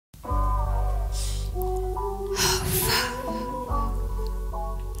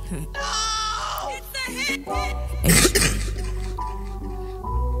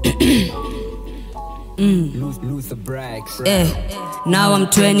Now I'm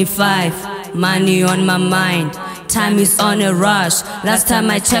 25, money on my mind, time is on a rush. Last time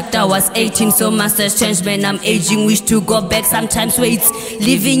I checked I was 18, so masters changed, man, I'm aging. Wish to go back sometimes where it's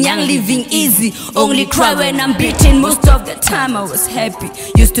living young, living easy. Only cry when I'm beaten, most of the time I was happy.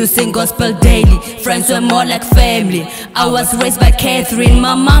 Used to sing gospel daily, friends were more like family. I was raised by Catherine,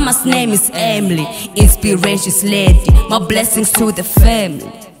 my mama's name is Emily. Inspiration's lady, my blessings to the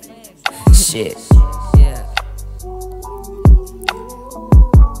family. Shit.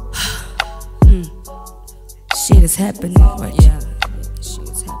 Shit is happening, right? Yeah, shit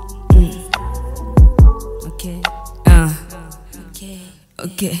is happening.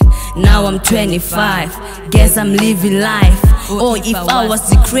 Okay. Now I'm 25, guess I'm living life. Oh, if I was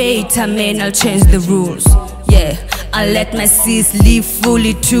the creator, man, I'll change the rules. Yeah, I let my sis live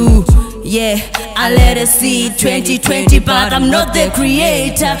fully too. Yeah, I let her see 2020, but I'm not the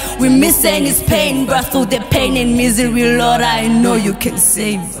creator. We missing his pain, but through the pain and misery, Lord, I know you can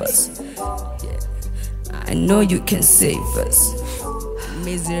save us. I know you can save us.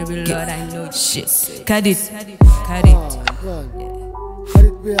 Miserable Lord, I know shit. Cut it. Cut it.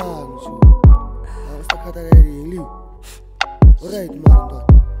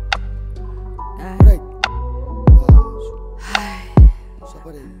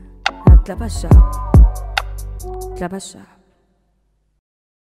 Clap a shot.